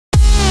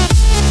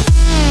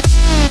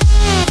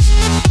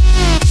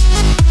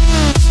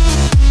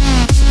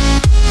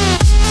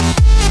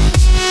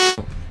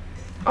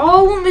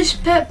this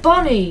pet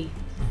bunny.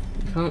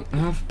 You can't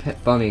have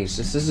pet bunnies.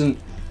 This isn't...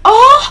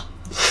 Oh!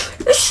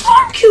 The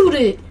slime killed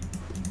it!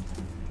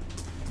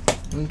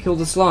 And kill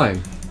the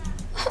slime.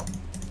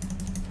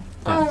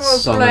 I'm That not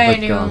son of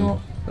playing a gun.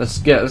 anymore.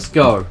 Let's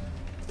go.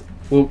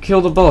 We'll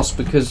kill the boss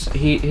because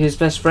his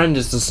best friend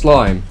is the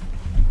slime.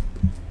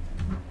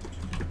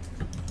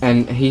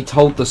 And he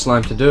told the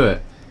slime to do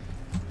it.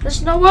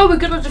 There's no way we're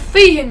gonna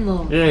defeat him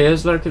though. Yeah,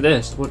 yes, look at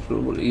this. What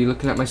are you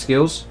looking at my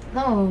skills?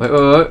 No. Wait.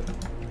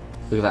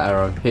 Look at that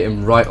arrow. Hit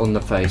him right on the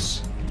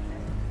face.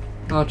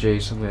 Oh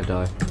jeez, I'm gonna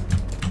die.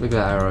 Look at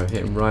that arrow.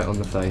 Hit him right on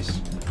the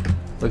face.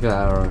 Look at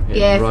that arrow. Hit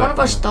Yeah, him if right one of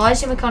us on dies,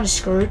 then we're kind of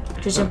screwed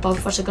because then both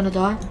of us are gonna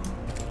die.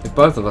 If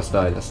both of us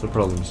die, that's the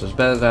problem. So it's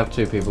better to have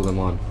 2 people than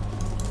 1.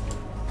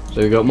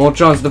 So we got more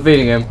chance of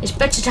defeating him. It's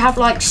better to have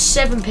like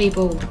 7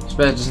 people. It's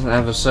better to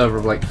have a server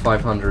of like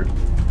 500,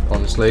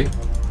 honestly.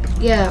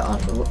 Yeah.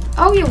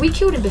 Oh yeah, we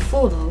killed him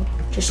before though.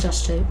 Just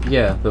us 2.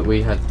 Yeah, but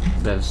we had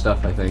better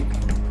stuff, I think.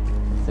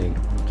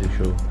 I'm too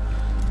sure.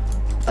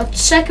 A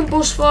second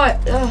boss fight.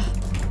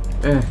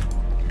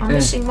 I'm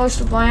missing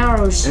most of my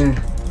arrows. Oh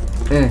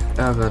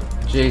god,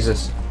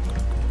 Jesus.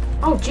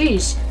 Oh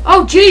jeez.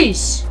 Oh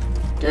jeez.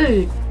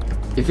 Dude.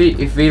 If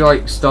he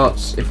like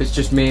starts, if it's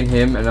just me and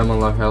him and I'm on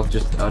low health,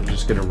 I'm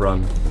just gonna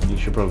run. You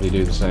should probably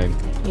do the same.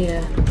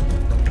 Yeah.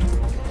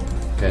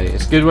 Okay,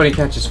 it's good when he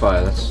catches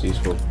fire. That's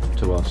useful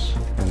to us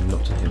and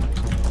not to him.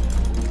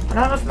 I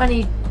don't have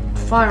many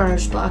fire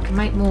arrows, but I can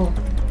make more.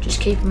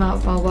 Just keep him out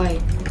of our way.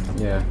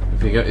 Yeah.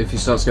 If he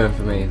starts going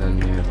for me, then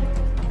yeah.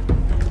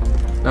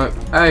 No,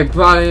 hey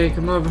buddy,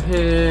 come over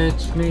here.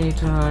 It's me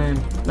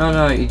time.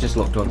 No, he just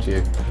locked onto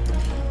you.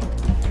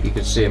 You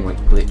could see him like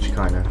glitch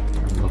kind of.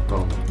 Lock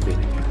on.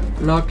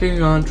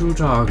 Locking onto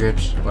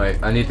targets.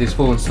 Wait, I need these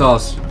fallen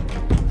stars.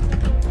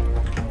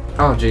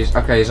 Oh jeez,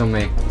 okay, he's on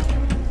me.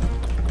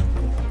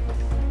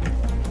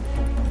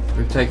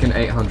 We've taken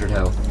 800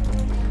 health.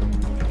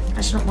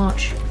 That's not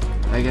much.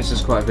 I guess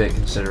it's quite a bit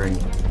considering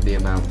the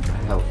amount of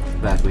how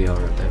bad we are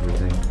at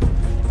everything.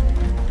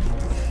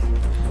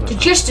 Did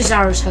Jester's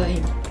arrows hurt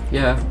him?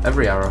 Yeah,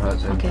 every arrow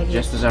hurts him. Okay,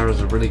 Jester's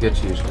arrows are really good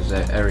to use because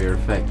they're area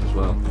effect as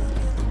well.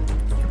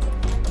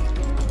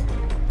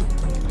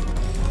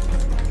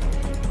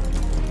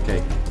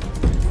 Okay.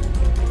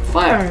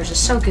 Fire arrows are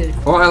so good.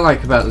 What I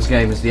like about this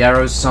game is the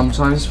arrows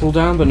sometimes fall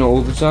down, but not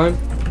all the time.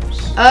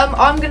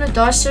 I'm gonna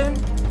die soon.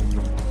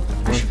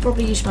 I should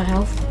probably use my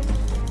health.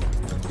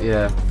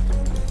 Yeah.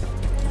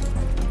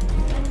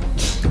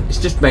 It's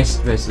just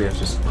basically I was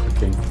just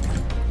clicking.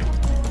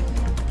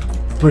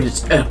 But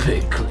it's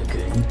epic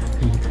clicking.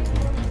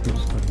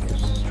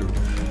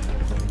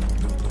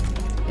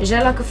 Is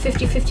there like a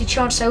 50-50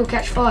 chance they will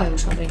catch fire or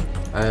something?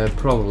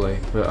 Probably,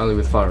 but only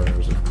with fire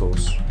arrows, of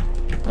course.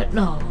 But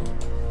no.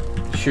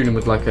 Shoot him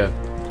with like a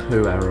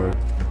poo arrow.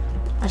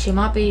 Actually, it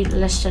might be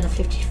less than a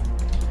 50.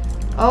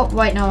 Oh,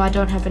 wait, no, I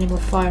don't have any more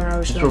fire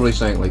arrows It's left. probably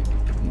saying like...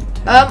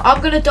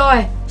 I'm gonna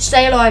die.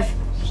 Stay alive.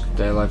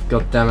 Stay alive,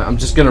 god damn it. I'm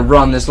just gonna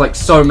run. There's like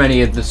so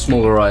many of the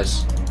smaller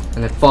eyes.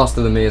 And they're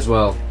faster than me as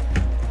well.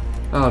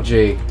 Oh,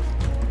 gee.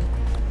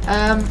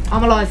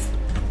 I'm alive.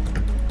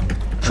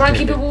 Try and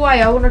keep it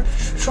away. I want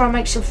to try and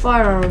make some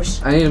fire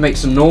arrows. I need to make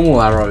some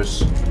normal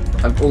arrows.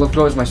 All I've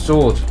got is my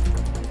sword.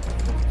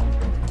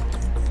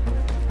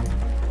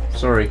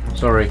 Sorry.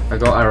 I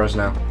got arrows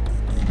now.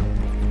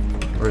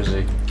 Where is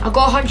he? I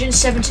got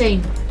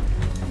 117.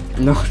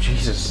 No,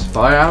 Jesus.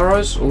 Fire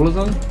arrows? All of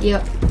them?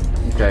 Yep.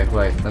 Okay,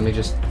 wait. Let me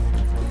just...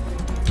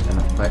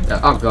 Wait.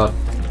 Oh, God.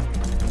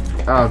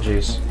 Oh,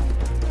 jeez.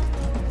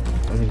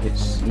 I think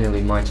it's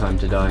nearly my time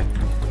to die.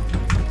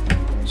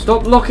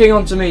 Stop locking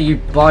onto me, you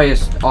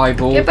biased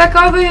eyeball. Get back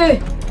over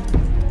here.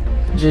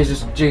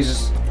 Jesus.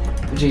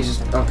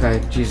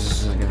 Okay,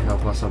 Jesus isn't gonna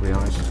help us, I'll be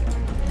honest.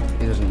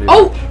 He doesn't do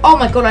Oh! much. Oh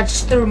my god, I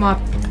just threw my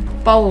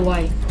bow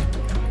away.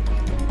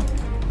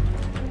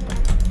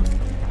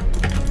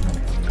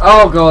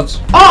 Oh, God.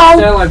 Oh!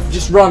 Stay alive.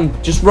 Just run.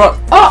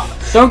 Oh!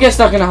 Don't get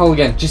stuck in a hole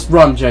again. Just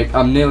run, Jake.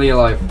 I'm nearly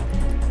alive.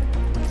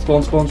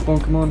 Spawn,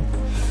 come on.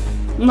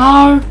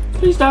 No!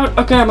 Please don't.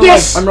 Okay, I'm alive.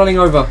 Yes! I'm running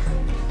over.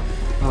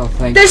 Oh,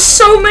 thank you. There's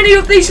so many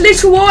of these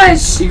little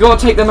eyes! You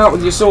gotta take them out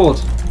with your sword.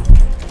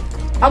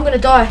 I'm gonna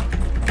die.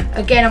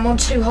 Again, I'm on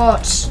 2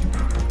 hearts.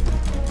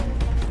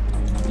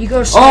 You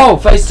gotta stay. Oh,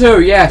 phase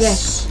 2, yes.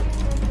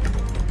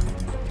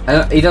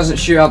 Yes. He doesn't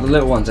shoot out the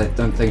little ones, I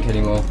don't think,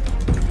 anymore.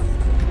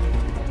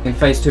 In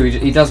phase 2,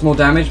 he does more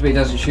damage, but he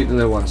doesn't shoot the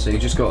little ones, so you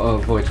just gotta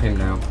avoid him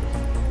now.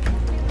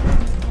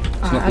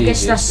 It's not I the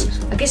guess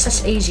easiest, I guess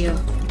that's easier.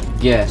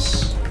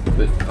 Yes,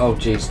 but oh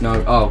jeez,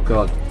 no, oh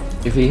god.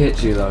 If he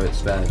hits you though,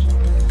 it's bad.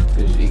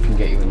 Because he can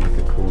get you in like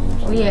a corner or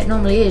something. Oh yeah, it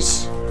normally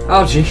is.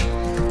 Oh gee.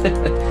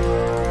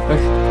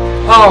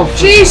 Oh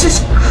Jesus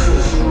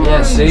Christ.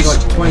 yeah, see,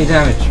 like 20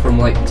 damage from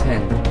like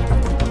 10.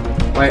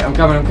 Wait, I'm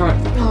coming.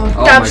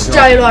 Oh damn, my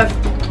stay God. alive.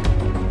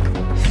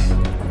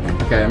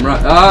 Okay, I'm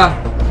right.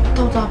 Ah!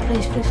 Don't die,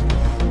 please.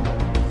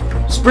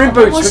 Sprint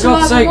boots, for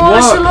God's sake, work!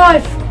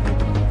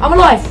 I'm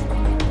alive.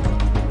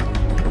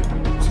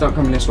 Stop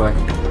coming this way.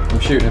 I'm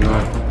shooting him though.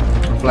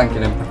 I'm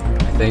flanking him,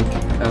 I think.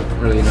 don't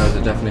really know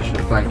the definition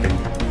of flanking.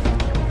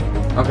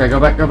 Okay, go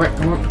back, come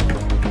on.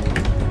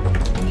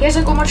 He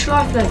hasn't got much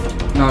life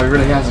left. No, he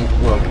really hasn't.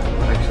 Well,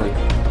 actually.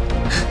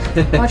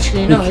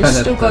 Actually, no, he's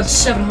still got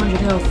 700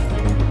 health.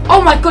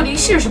 Oh my god, are you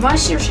serious? Am I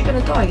seriously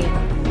gonna die again?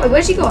 Wait,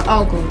 where's he going?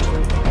 Oh god.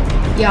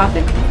 Yeah, I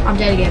think I'm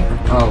dead again.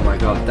 Oh my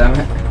god, damn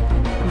it.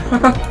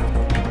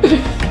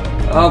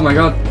 Oh my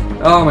god.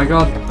 Oh my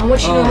god. I'm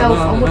watching your health.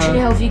 I'm watching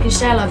your health. You can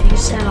stay alive. You can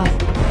stay alive.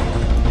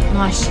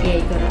 Nice. Yeah,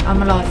 you got it.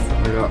 I'm alive.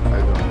 I got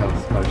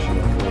health potion.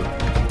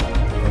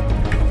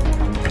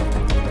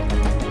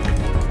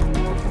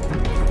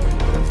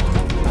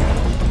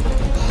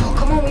 Oh,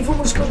 come on, we've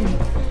almost got him.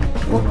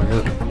 Oh my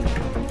god.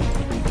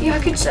 Yeah, I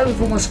could say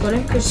we've almost got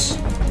him, because...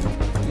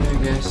 Yeah, I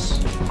guess.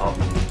 Oh.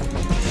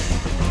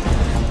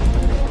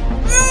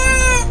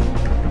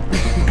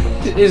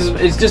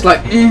 it's just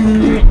like...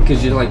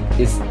 Because you're like...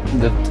 It's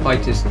the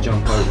tightest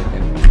jump over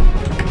him.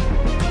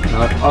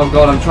 No, oh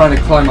god, I'm trying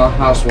to climb our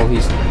house while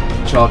he's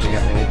charging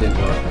at me. It didn't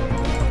work.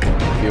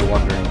 If you're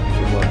wondering if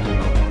it worked or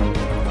not.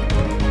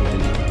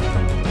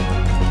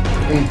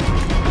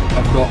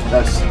 I've got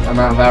that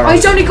amount of arrows. Oh,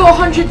 he's only got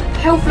 100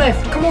 health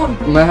left. Come on.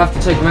 I'm gonna have to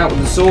take him out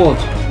with the sword.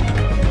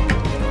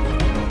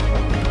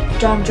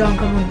 John,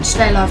 come on.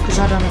 Stay alive, because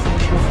I don't have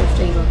much health left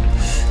either.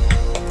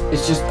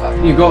 It's just,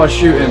 you gotta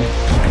shoot him.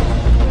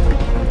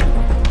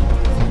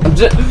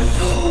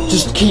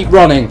 Just keep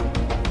running.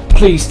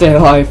 Please stay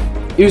alive.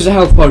 Use a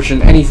health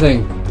potion,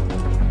 anything.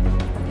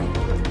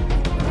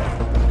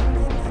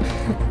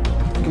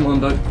 Come on,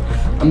 dude.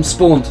 I'm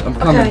spawned. I'm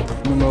coming. Okay.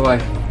 I'm on my way.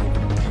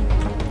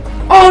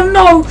 Oh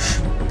no!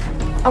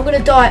 I'm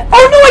gonna die.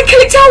 Oh no, I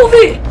clicked out of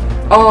it!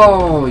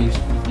 Oh,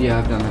 yeah,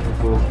 I've done that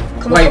before.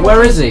 Wait,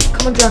 where is he?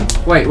 Come on, John.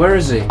 Wait, where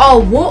is he? Oh,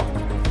 what?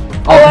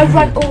 Oh, I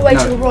ran all the way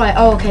to the right.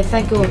 Oh, okay,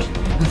 thank God.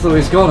 I thought he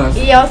was gone.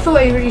 Yeah, I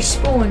thought he really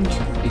spawned.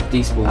 He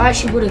despawned. I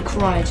actually would have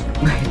cried.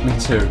 Me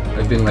too.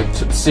 I've been like,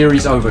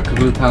 series over.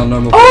 KablooPow,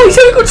 no more. Oh, he's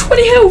only got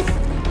 20 health!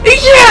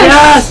 Yes!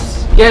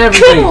 Yes! Get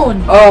everything! Come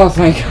on! Oh,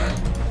 thank God.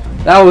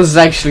 That was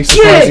actually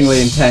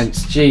surprisingly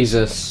intense.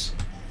 Jesus.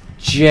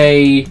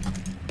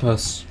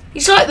 J-Puss.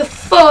 He's like the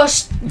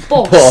first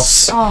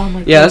boss. Oh my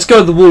God. Yeah, let's go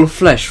to the wall of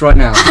flesh right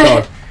now.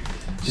 God.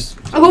 Just.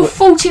 I got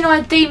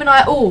 49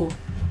 demonite ore.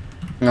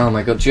 Oh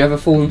my God. Do you have a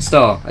fallen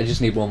star? I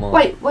just need one more.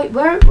 Wait,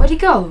 where'd he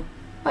go?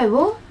 Wait,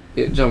 what?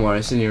 Yeah, don't worry,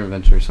 it's in your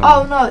inventory somewhere.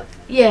 Oh no,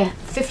 yeah,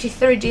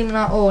 53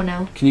 demonite ore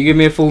now. Can you give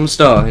me a fallen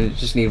star? I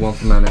just need one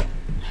for mana.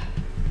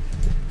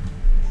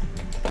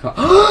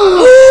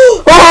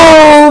 Oh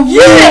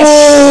yes!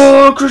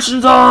 Oh,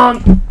 Christian's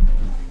on!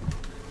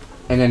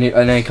 And then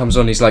he comes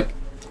on. He's like,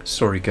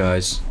 "Sorry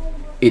guys,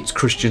 it's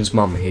Christian's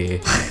mum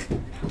here.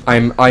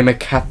 I'm a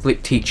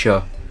Catholic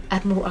teacher.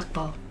 Admiral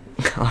Akbar.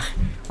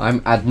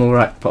 I'm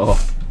Admiral Akbar,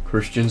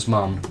 Christian's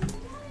mum,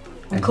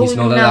 and he's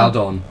not him allowed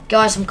now. on.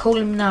 Guys, I'm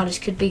calling him now. This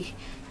could be...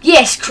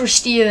 Yes,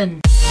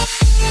 Christian!